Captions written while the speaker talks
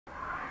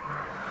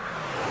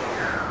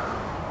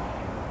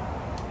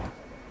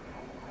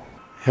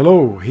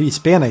Hello, here's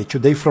Penny.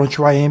 Today from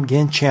 2am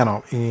game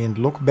channel and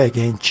look back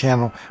game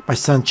channel, my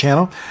son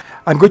channel.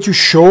 I'm going to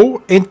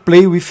show and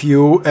play with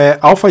you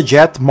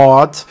ALPHAJET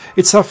mod.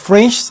 It's a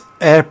French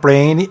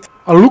airplane.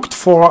 I looked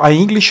for an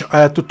English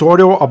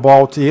tutorial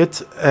about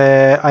it.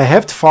 I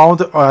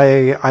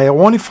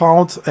only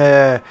found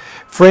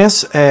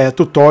French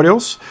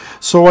tutorials,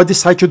 so I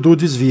decided to do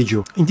this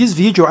video. In this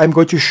video, I'm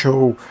going to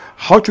show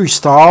how to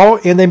install,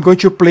 and I'm going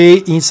to play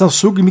in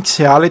Samsung Mixed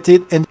Reality,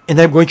 and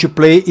I'm going to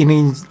play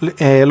in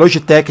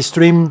Logitech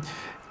Stream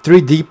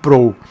 3D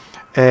Pro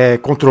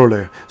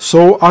controller.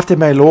 So after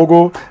my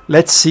logo,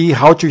 let's see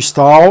how to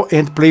install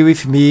and play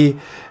with me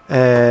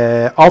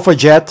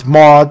ALPHAJET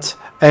mod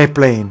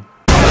airplane.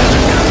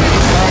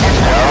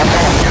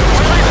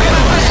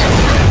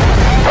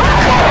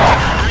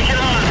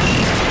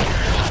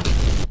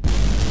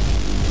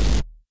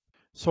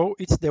 So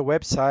it's the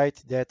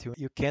website that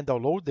you can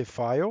download the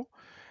file,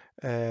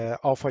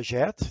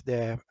 ALPHAJET,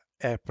 the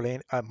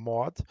airplane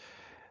mod.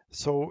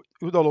 So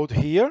you download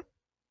here,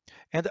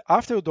 and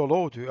after you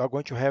download, you are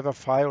going to have a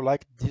file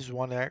like this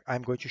one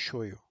I'm going to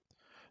show you.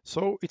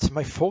 So it's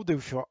my folder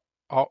with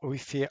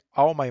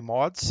all my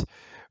mods.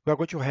 We are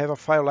going to have a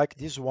file like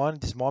this one,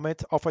 this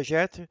moment,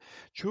 ALPHAJET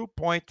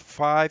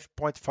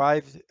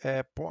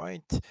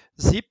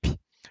 2.5.5.zip.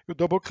 You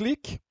double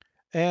click,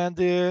 and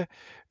you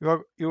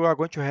are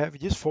going to have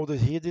this folder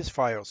here, these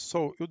files.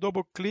 So you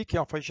double click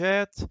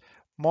ALPHAJET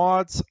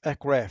mods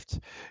aircraft.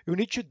 You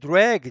need to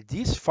drag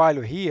this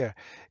file here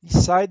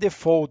inside the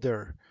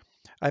folder.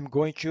 I'm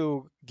going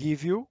to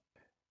give you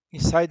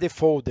inside the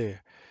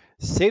folder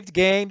saved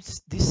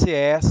games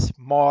DCS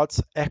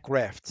mods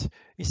aircraft.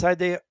 Inside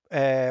the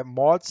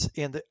mods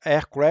and the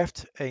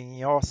aircraft in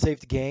your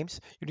saved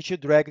games, you need to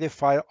drag the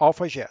file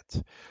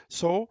ALPHAJET.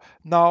 So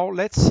now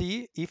let's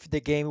see if the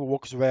game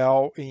works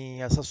well in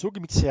Samsung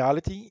Mixed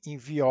Reality in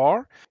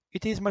VR.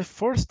 It is my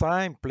first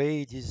time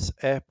play this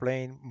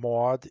airplane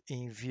mod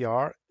in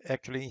VR,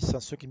 actually in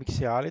Samsung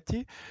Mixed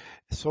Reality.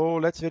 So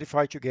let's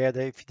verify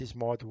together if this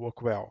mod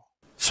works well.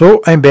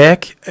 So I'm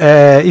back.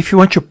 If you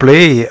want to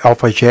play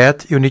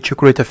ALPHAJET, you need to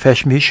create a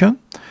fast mission.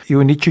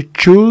 You need to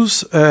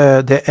choose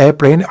the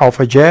airplane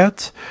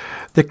ALPHAJET.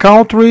 The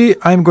country,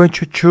 I'm going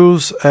to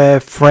choose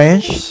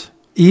French.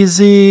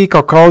 Easy,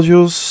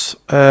 Caucasus.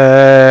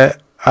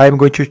 I'm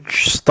going to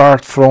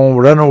start from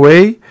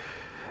runway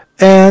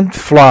and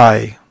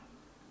fly.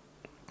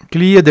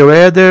 Clear the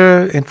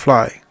weather and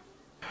fly.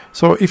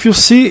 So if you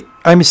see,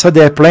 I'm inside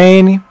the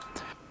airplane.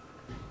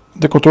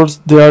 The controls,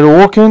 they are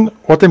working.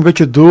 What I'm going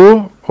to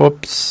do,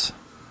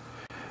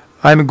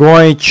 I'm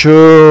going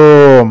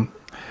to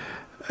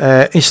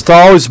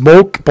install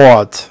smoke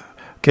pod.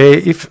 Okay,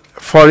 if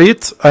for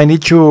it I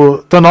need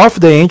to turn off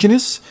the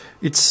engines.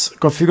 It's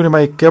configuring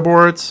my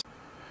keyboard.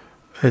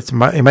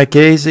 In my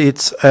case,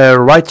 it's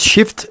right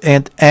shift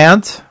and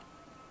end.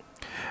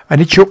 I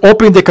need to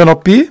open the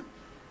canopy.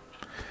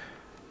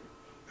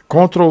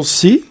 Control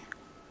C. In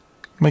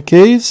my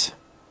case.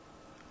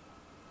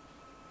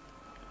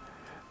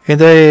 And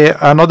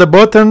another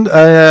button,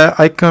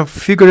 I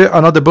configure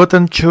another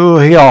button to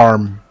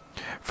rearm.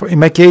 In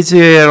my case,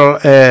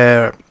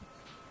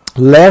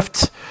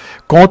 left,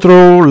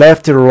 control,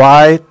 left,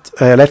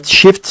 right, left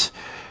shift,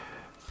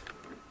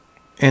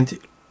 and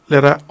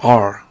letter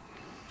R.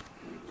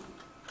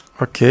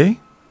 Okay.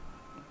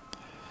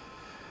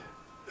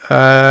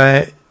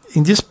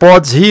 In these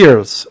pods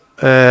here,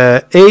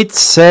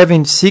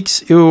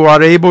 876, you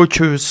are able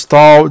to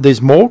install the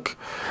smoke.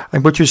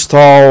 I'm going to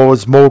install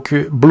smoke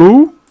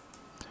blue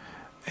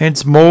and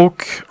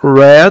smoke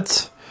red.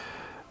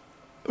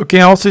 You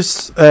can also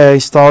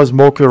install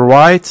smoke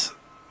white.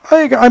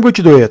 I'm going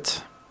to do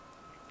it.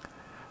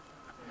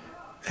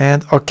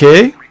 And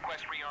OK.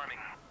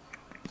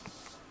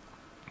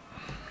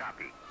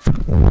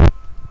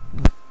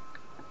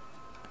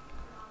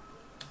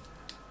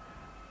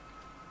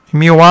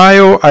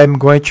 Meanwhile, I'm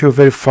going to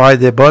verify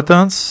the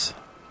buttons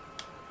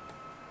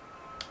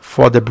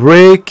for the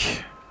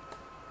brake.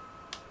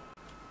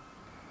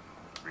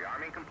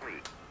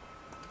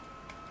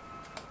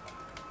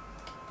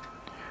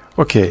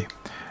 Okay,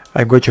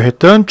 I'm going to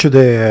return to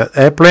the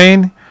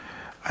airplane.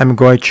 I'm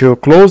going to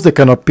close the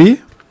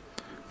canopy,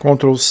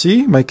 Control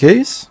C in my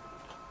case,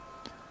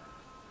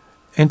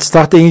 and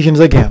start the engines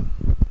again.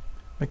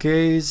 My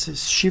case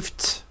is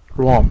Shift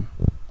ROM.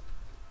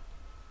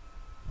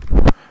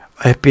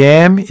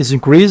 RPM is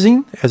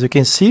increasing, as you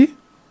can see.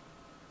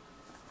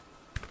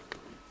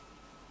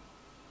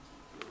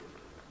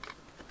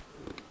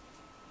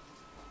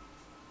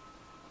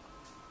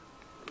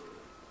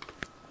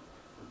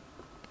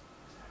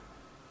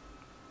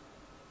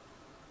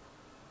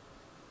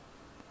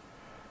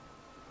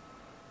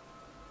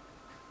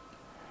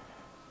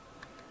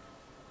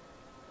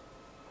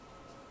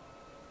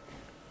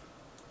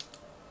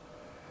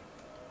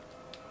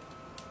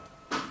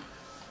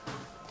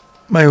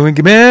 My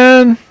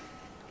wingman.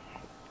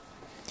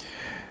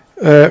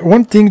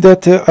 One thing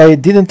that I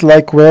didn't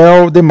like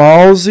well, the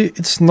mouse,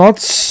 it's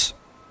not,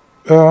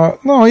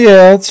 no,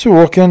 yeah, it's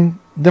working.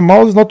 The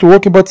mouse is not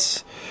working,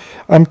 but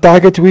I'm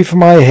target with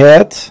my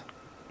head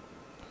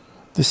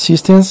the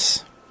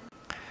systems.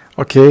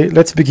 Okay,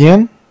 let's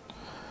begin.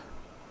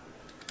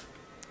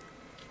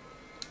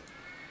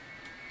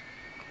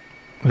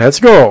 Let's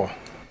go.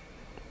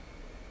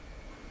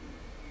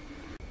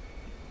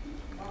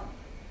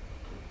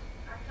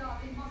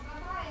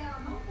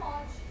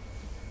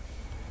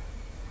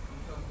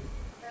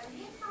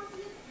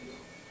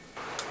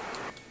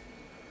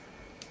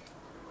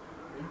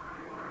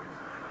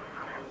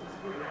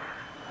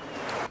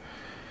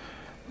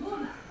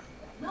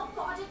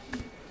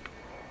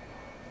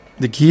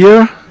 The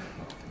gear.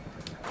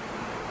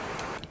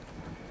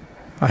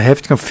 I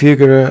have to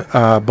configure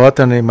a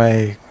button in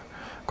my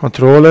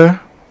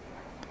controller.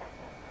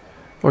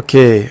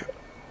 Okay,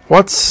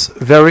 what's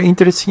very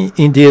interesting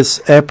in this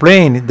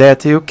airplane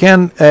that you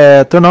can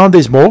turn on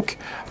the smoke.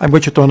 I'm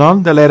going to turn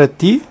on the letter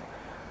T.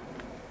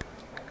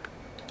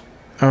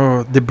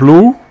 The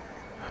blue,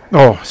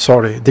 oh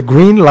sorry, the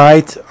green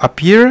light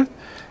appeared.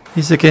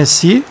 As you can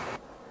see,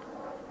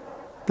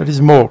 there is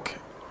smoke.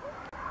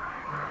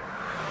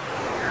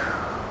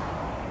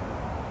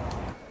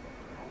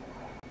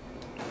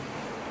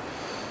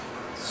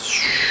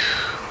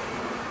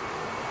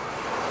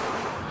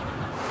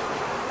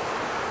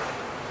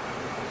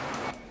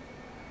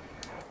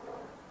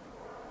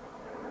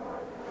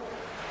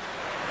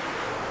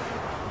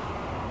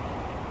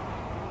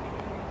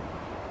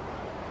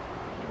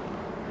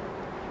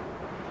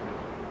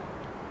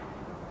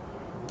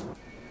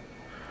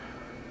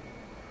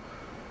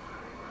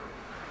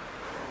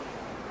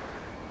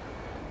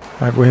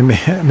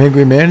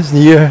 Manguiman is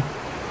near.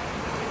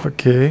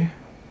 Okay.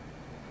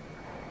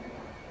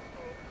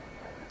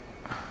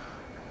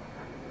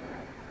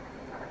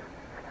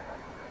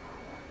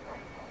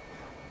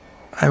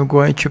 I'm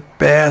going to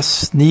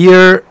pass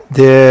near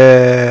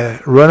the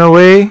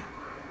runway.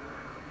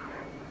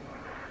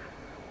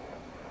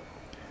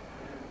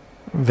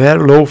 Very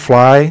low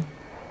fly.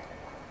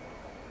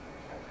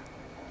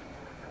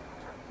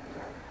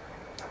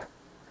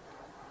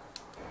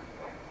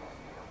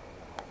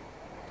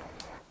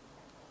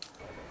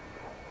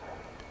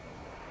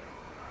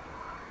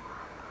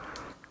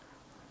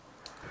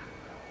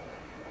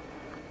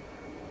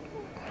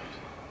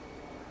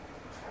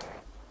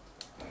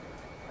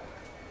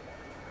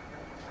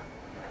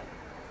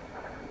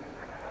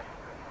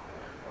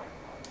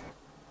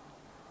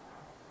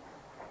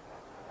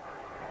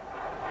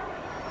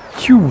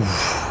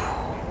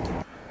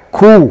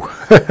 Cool.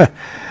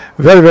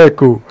 Very, very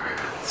cool.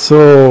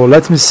 So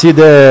let me see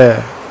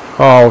the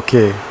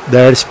okay,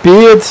 the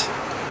speed,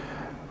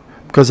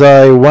 because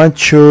I want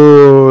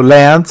to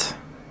land.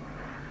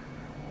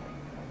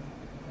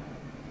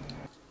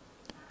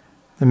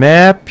 The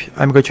map,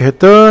 I'm going to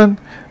return,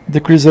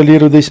 decrease a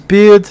little the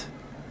speed.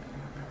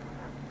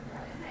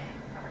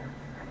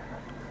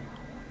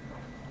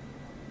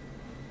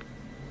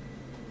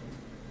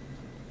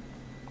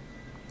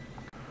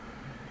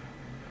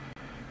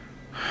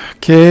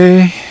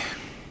 Okay.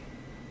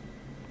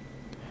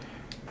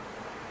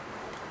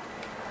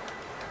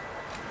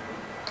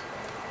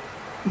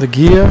 The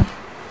gear.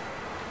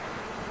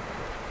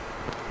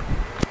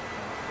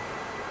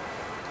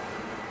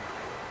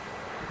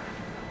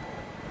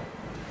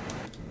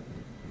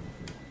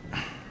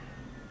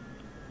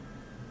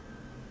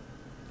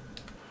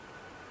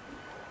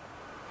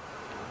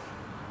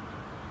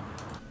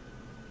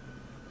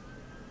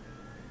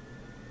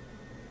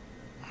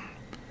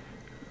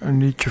 I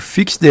need to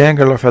fix the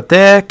angle of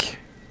attack.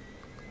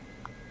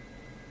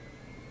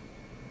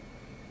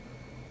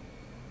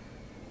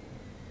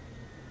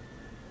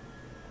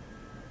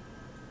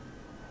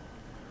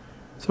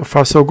 So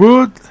far so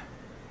good.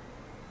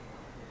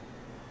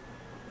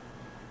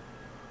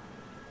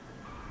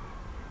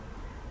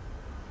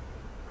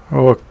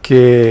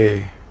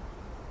 Okay.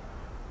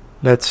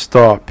 Let's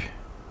stop.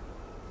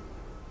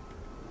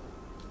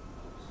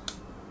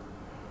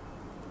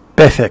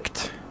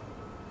 Perfect.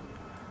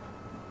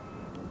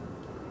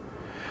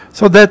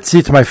 So that's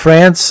it, my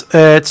friends.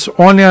 It's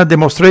only a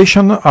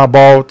demonstration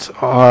about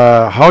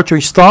how to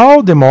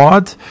install the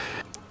mod.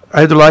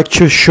 I'd like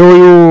to show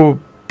you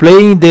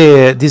playing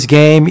this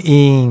game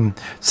in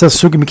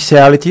Samsung Mixed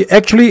Reality.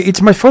 Actually,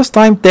 it's my first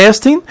time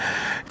testing.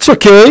 It's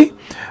okay.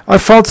 I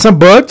found some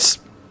bugs,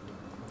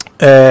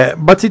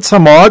 but it's a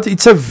mod.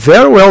 It's a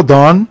very well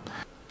done.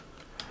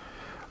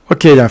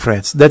 Okay, then,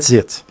 friends, that's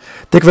it.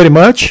 Thank you very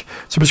much.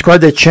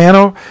 Subscribe the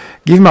channel.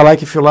 Give me a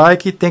like if you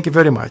like it. Thank you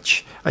very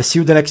much. I see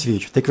you in the next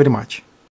video. Thank you very much.